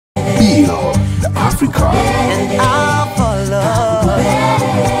Africa. And I'll follow.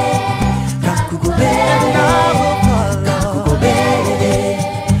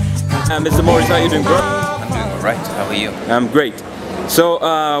 Mr. Maurice, how are you doing, bro? I'm doing alright. How are you? I'm great.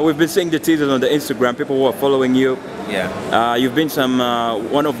 So we've been seeing the teasers on the Instagram. People who are following you. Yeah. You've been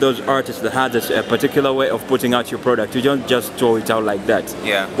one of those artists that has a particular way of putting out your product. You don't just throw it out like that.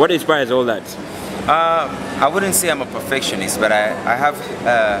 Yeah. What inspires all that? I wouldn't say I'm a perfectionist, but I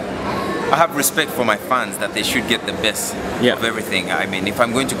have respect for my fans that they should get the best of everything. I mean, if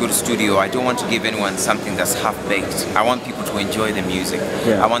I'm going to go to studio, I don't want to give anyone something that's half-baked. I want people to enjoy the music.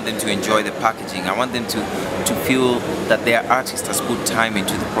 Yeah. I want them to enjoy the packaging. I want them to feel that their artist has put time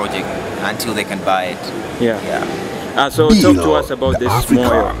into the project until they can buy it. Yeah. So talk to us about this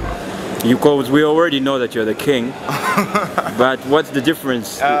Mwooyo. Because we already know that you're the king, but what's the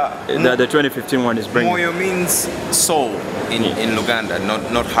difference that the 2015 one is bringing? Mwooyo means soul in Uganda,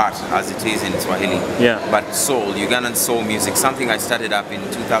 not heart as it is in Swahili. Yeah. But soul, Ugandan soul music, something I started up in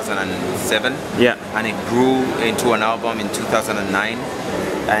 2007. Yeah. And it grew into an album in 2009.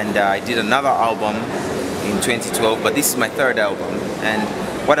 And I did another album in 2012, but this is my third album. And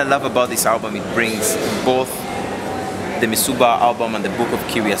what I love about this album, it brings both the Misuba album and the Book of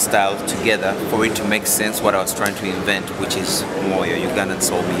Kirya style together for it to make sense what I was trying to invent, which is Mwooyo, Ugandan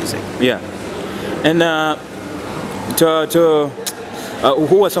soul music. Yeah. And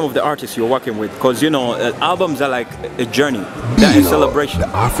who are some of the artists you're working with? Because you know, albums are like a journey, they're a celebration.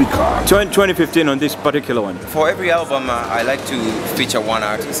 Africa. 2015 on this particular one. For every album, I like to feature one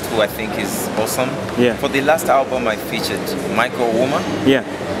artist who I think is awesome. Yeah. For the last album, I featured Michael Wooma. Yeah.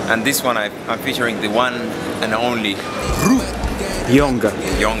 And this one, I'm featuring the one and only Ruyonga.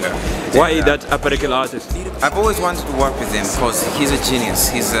 Why that a particular artist? I've always wanted to work with him because he's a genius.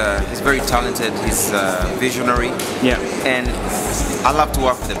 He's very talented. He's visionary. Yeah. And I love to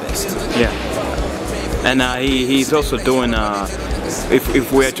work with the best. Yeah. And he's also doing.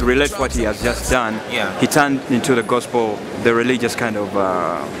 If we are to relate what he has just done, he turned into the gospel, the religious kind of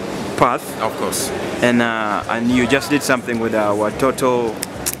path. Of course. And you just did something with our Toto.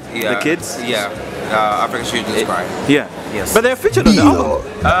 Yeah, the kids? Yeah, Africa Children's Choir. Yeah, yes. But they're featured on the album.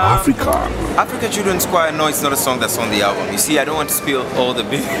 Africa Children's Choir, no, it's not a song that's on the album. You see, I don't want to spill all the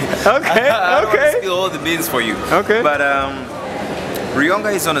beans. Okay, I don't want to spill all the beans for you. Okay. But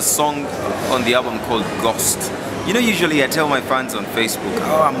Ruyonga is on a song on the album called Ghost. You know, usually I tell my fans on Facebook,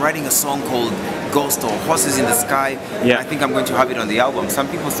 oh, I'm writing a song called Ghost or Horses in the Sky. Yeah. I think I'm going to have it on the album. Some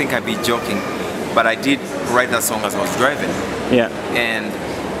people think I'd be joking, but I did write that song as I was driving. Yeah. And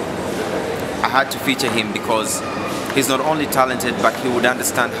I had to feature him because he's not only talented, but he would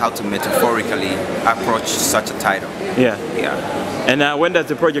understand how to metaphorically approach such a title. Yeah. Yeah. And when does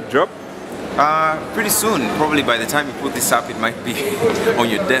the project drop? Pretty soon. Probably by the time you put this up, it might be on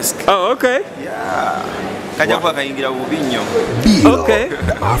your desk. Oh, okay. Yeah. Wow. Okay.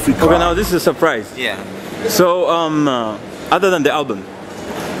 Africa. Okay, now this is a surprise. Yeah. So, other than the album,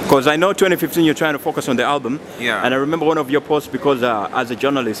 because I know 2015 you're trying to focus on the album. Yeah. And I remember one of your posts because as a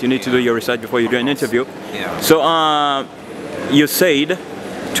journalist you need to do your research before you do an interview. Yeah. So you said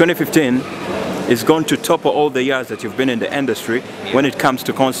 2015 is going to topple all the years that you've been in the industry when it comes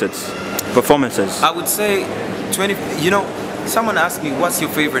to concerts, performances. I would say you know, someone asked me, what's your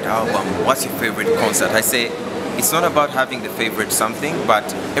favorite album? What's your favorite concert? I say, it's not about having the favorite something,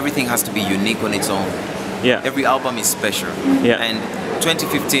 but everything has to be unique on its own. Yeah. Every album is special. Yeah. And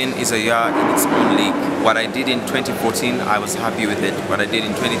 2015 is a year in its own league. What I did in 2014, I was happy with it. What I did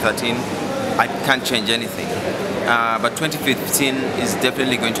in 2013, I can't change anything. But 2015 is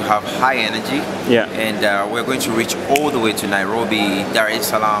definitely going to have high energy. Yeah. And we're going to reach all the way to Nairobi, Dar es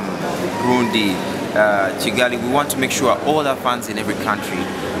Salaam, Burundi, Kigali. We want to make sure all our fans in every country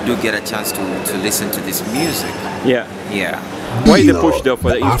do get a chance to listen to this music. Yeah. Yeah. Why the push though for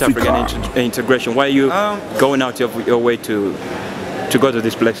the East African integration? Why are you going out of your way to go to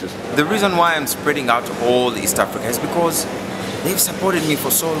these places? The reason why I'm spreading out to all East Africa is because they've supported me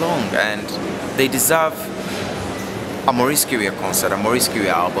for so long and they deserve a Maurice Kirya concert, a Maurice Kirya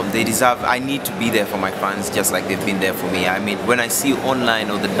album. They deserve, I need to be there for my fans just like they've been there for me. I mean, when I see online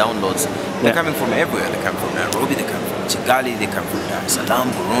all the downloads, they're coming from everywhere. They come from Nairobi, they come from Kigali, they come from Dar es Salaam,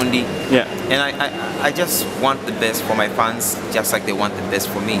 Burundi. Yeah. And I just want the best for my fans just like they want the best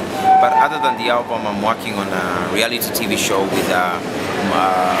for me. But other than the album, I'm working on a reality TV show with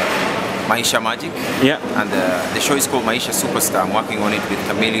Maisha Magic. Yeah. And the show is called Maisha Superstar. I'm working on it with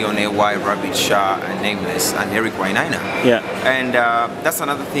Chameleon, AY, Rabbit Shah, and Nameless, and Eric Wainaina. Yeah. And that's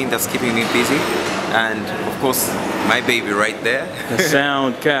another thing that's keeping me busy. And of course, my baby right there. The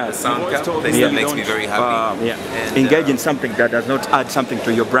sound cap. The sound cap. That makes me very happy. Engage in something that does not add something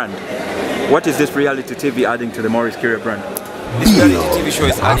to your brand. What is this reality TV adding to the Maurice Kirya brand? This reality TV show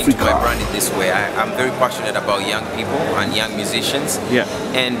is adding to my brand in this way. I'm very passionate about young people and young musicians. Yeah.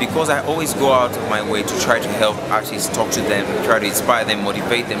 And because I always go out of my way to try to help artists, talk to them, try to inspire them,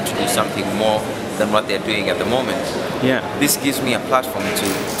 motivate them to do something more than what they're doing at the moment. Yeah. This gives me a platform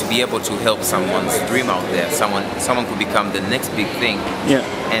to be able to help someone's dream out there. Someone could become the next big thing. Yeah.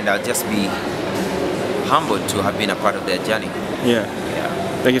 And I'll just be humbled to have been a part of their journey. Yeah.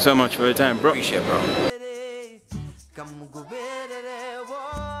 Thank you so much for your time, bro. Appreciate it, bro.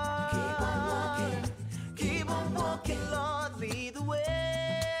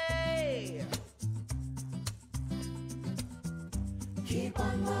 Keep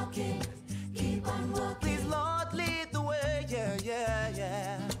on walking, please Lord lead the way,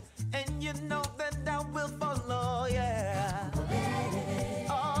 yeah. And you know that I will follow, yeah.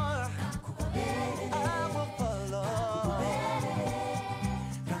 Oh, I will follow.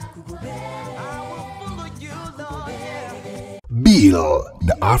 I will follow you, Lord, yeah. Bill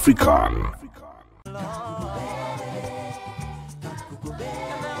the African. Lord.